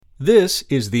This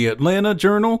is the Atlanta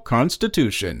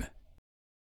Journal-Constitution.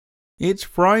 It's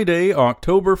Friday,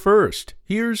 October 1st.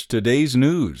 Here's today's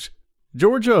news.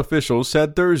 Georgia officials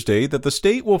said Thursday that the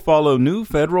state will follow new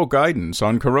federal guidance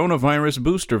on coronavirus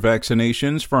booster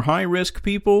vaccinations for high-risk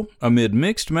people amid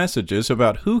mixed messages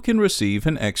about who can receive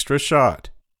an extra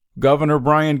shot. Governor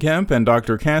Brian Kemp and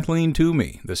Dr. Kathleen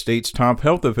Toomey, the state's top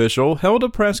health official, held a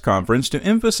press conference to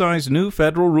emphasize new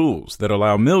federal rules that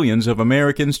allow millions of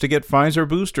Americans to get Pfizer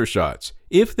booster shots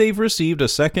if they've received a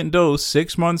second dose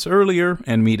 6 months earlier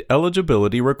and meet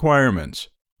eligibility requirements.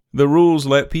 The rules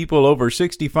let people over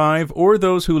 65 or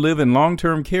those who live in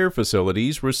long-term care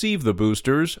facilities receive the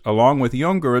boosters, along with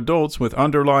younger adults with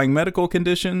underlying medical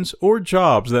conditions or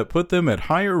jobs that put them at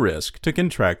higher risk to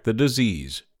contract the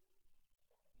disease.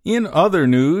 In other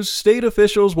news, state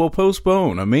officials will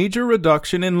postpone a major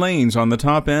reduction in lanes on the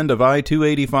top end of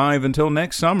I-285 until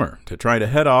next summer to try to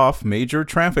head off major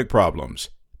traffic problems.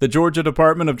 The Georgia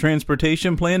Department of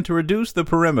Transportation planned to reduce the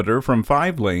perimeter from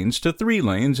 5 lanes to 3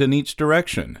 lanes in each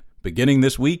direction, beginning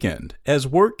this weekend, as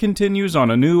work continues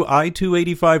on a new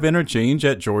I-285 interchange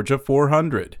at Georgia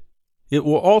 400. It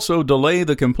will also delay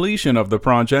the completion of the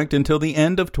project until the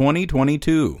end of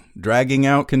 2022, dragging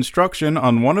out construction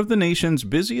on one of the nation's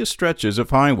busiest stretches of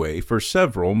highway for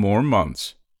several more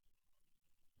months.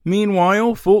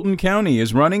 Meanwhile, Fulton County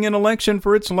is running an election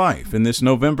for its life in this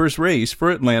November's race for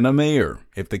Atlanta mayor.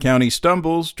 If the county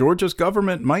stumbles, Georgia's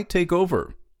government might take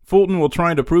over. Fulton will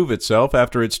try to prove itself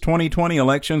after its 2020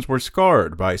 elections were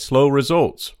scarred by slow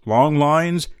results, long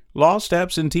lines, lost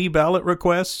absentee ballot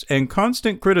requests, and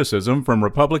constant criticism from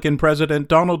Republican President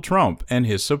Donald Trump and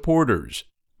his supporters.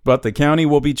 But the county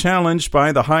will be challenged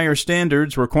by the higher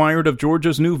standards required of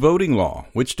Georgia's new voting law,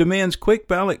 which demands quick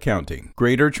ballot counting,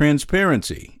 greater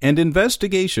transparency, and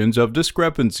investigations of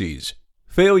discrepancies.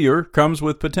 Failure comes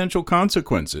with potential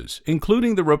consequences,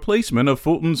 including the replacement of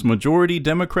Fulton's majority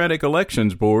Democratic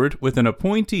Elections Board with an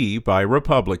appointee by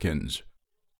Republicans.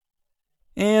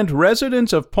 And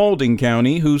residents of Paulding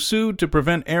County who sued to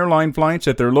prevent airline flights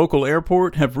at their local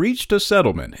airport have reached a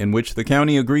settlement in which the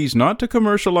county agrees not to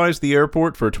commercialize the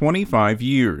airport for 25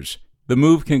 years. The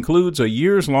move concludes a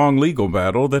years-long legal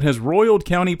battle that has roiled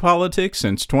county politics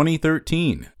since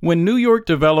 2013, when New York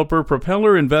developer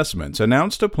Propeller Investments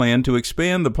announced a plan to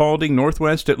expand the Paulding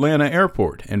Northwest Atlanta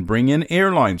Airport and bring in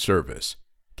airline service.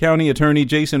 County Attorney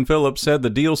Jason Phillips said the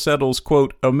deal settles,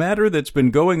 quote, a matter that's been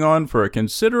going on for a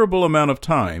considerable amount of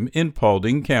time in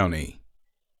Paulding County.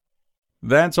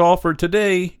 That's all for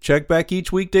today. Check back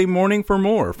each weekday morning for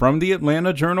more from the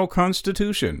Atlanta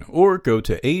Journal-Constitution or go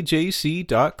to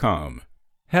ajc.com.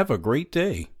 Have a great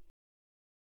day.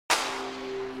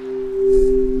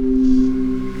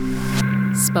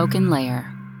 Spoken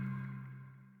Layer.